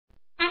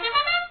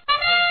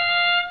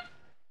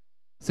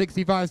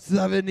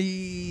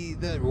65-70,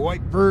 the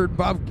Whiteford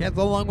Bobcats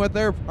along with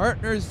their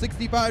partners.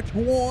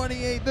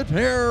 65-28, the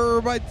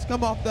Terabytes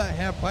come off the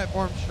half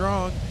platform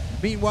strong.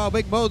 Meanwhile,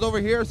 Big Mo's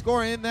over here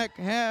scoring that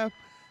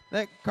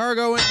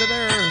cargo into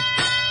their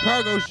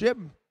cargo ship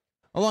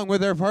along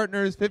with their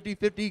partners.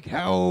 50-50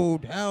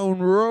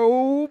 Cowtown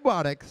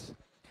Robotics.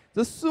 It's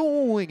a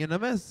swing and a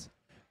miss.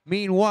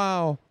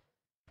 Meanwhile,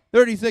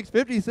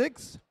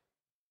 36-56,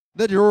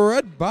 the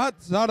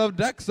Dreadbots out of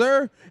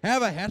Dexter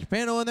have a hatch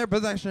panel in their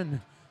possession.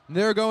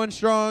 They're going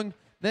strong.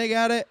 They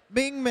got it.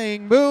 Bing,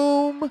 bang,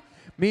 boom.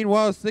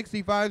 Meanwhile,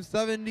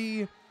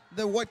 65-70,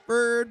 the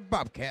Whiteford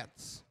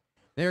Bobcats.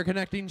 They're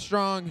connecting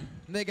strong.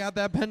 They got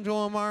that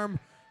pendulum arm.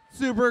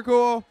 Super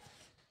cool.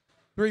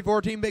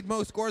 314 Big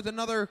Mo scores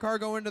another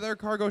cargo into their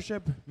cargo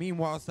ship.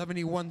 Meanwhile,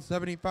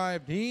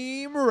 71-75,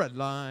 Team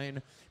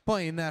Redline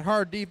playing that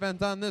hard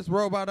defense on this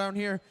robot down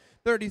here.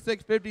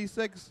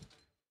 36-56,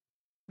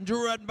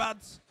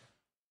 Dreadbots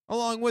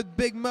along with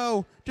Big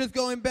Mo just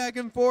going back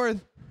and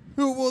forth.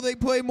 Who will they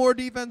play more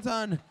defense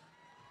on?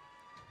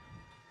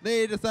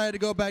 They decided to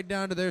go back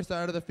down to their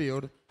side of the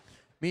field.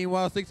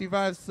 Meanwhile,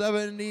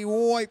 65-70,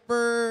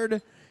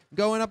 Whiteford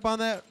going up on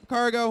that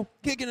cargo,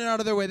 kicking it out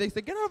of their way. They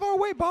said, get out of our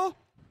way, ball.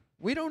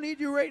 We don't need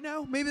you right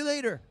now. Maybe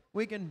later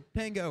we can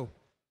tango.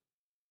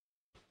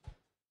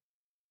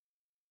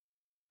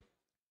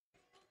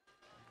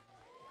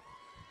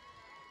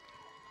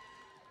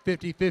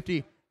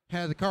 (50-50)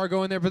 has a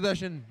cargo in their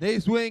possession. They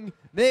swing,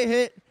 they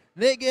hit,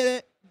 they get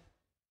it.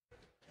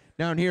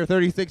 Down here,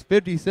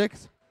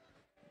 36-56.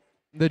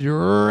 The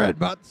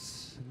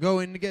Dreadbots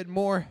going to get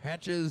more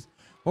hatches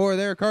for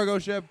their cargo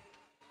ship.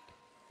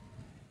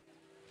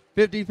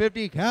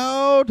 50-50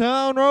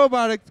 Cowtown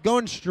Robotics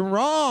going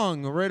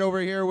strong right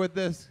over here with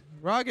this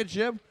rocket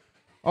ship.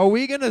 Are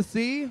we going to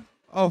see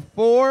a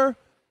 4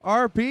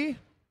 RP?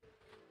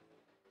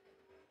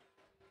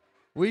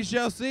 We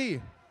shall see.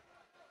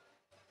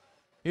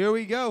 Here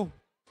we go.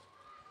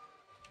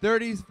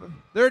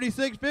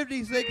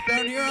 36-56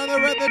 down here on the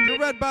red. The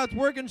Dreadbots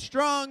working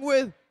strong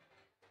with.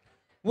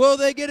 Will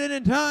they get it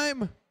in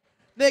time?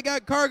 They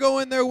got cargo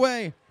in their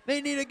way. They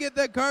need to get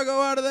that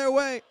cargo out of their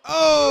way.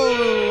 Oh,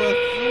 a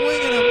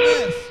swing and a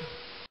miss.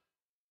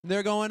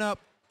 They're going up.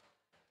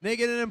 They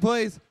get it in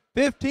place.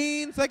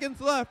 15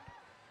 seconds left.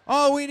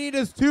 All we need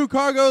is 2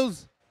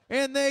 cargoes,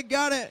 and they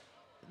got it.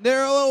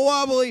 They're a little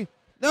wobbly.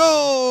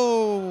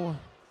 No.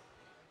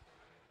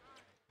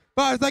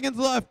 5 seconds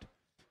left.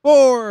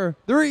 4,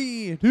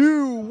 3,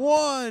 2,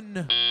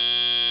 1.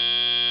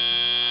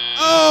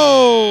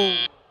 Oh!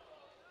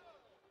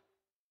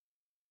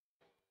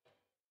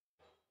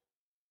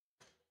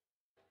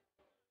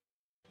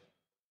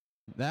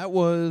 That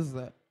was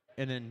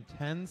an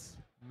intense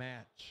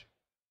match.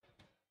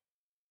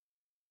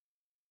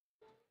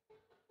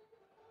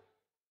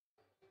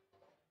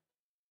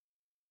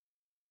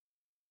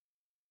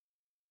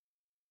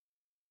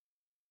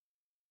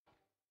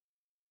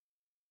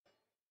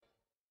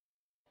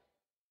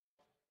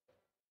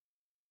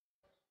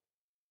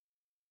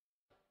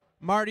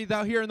 Marty's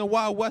out here in the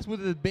Wild West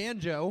with his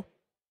banjo.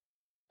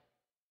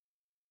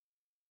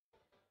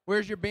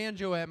 Where's your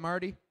banjo at,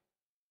 Marty?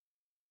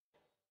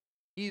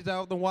 He's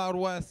out in the Wild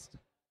West.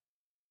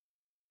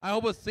 I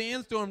hope a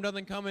sandstorm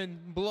doesn't come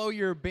and blow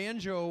your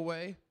banjo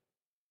away.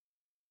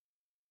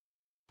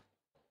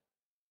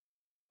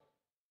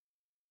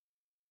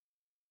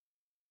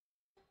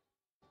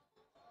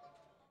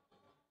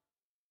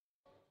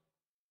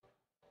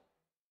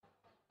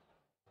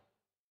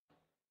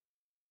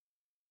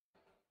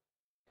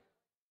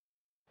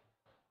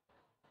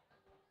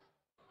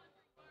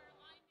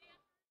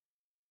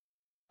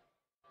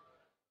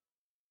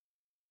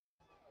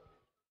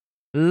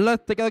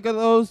 Let's take a look at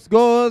those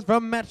scores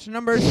from match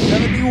number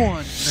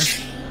 71.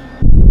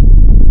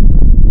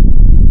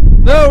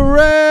 The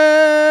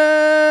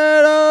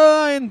Red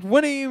Lions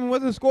winning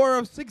with a score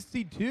of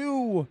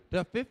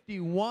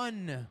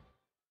 62-51.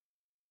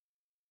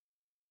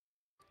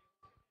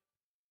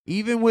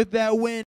 Even with that win,